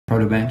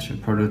ProtoBench, a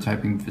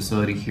prototyping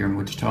facility here in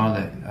Wichita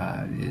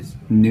that is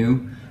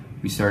new.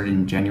 We started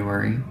in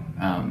January.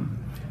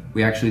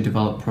 We actually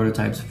develop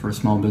prototypes for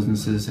small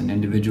businesses and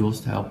individuals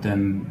to help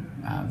them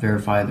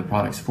verify the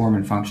product's form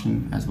and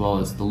function, as well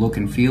as the look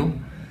and feel.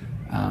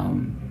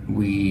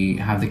 We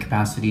have the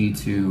capacity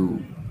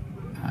to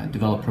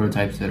develop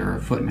prototypes that are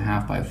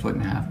 1.5 by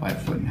 1.5 by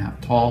 1.5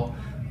 tall.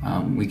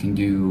 We can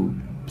do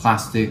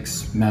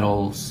plastics,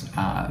 metals,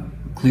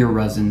 clear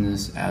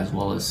resins, as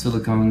well as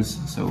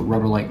silicones, so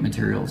rubber-like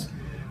materials.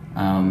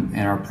 And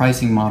our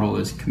pricing model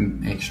is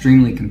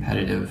extremely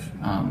competitive.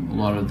 A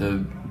lot of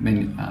the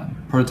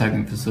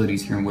prototyping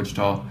facilities here in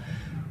Wichita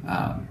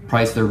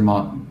price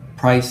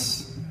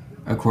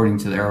according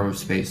to the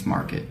aerospace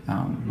market,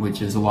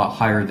 which is a lot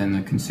higher than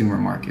the consumer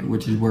market,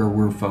 which is where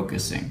we're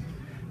focusing.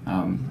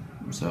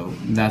 So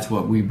that's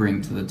what we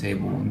bring to the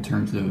table in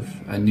terms of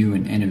a new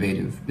and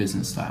innovative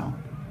business style.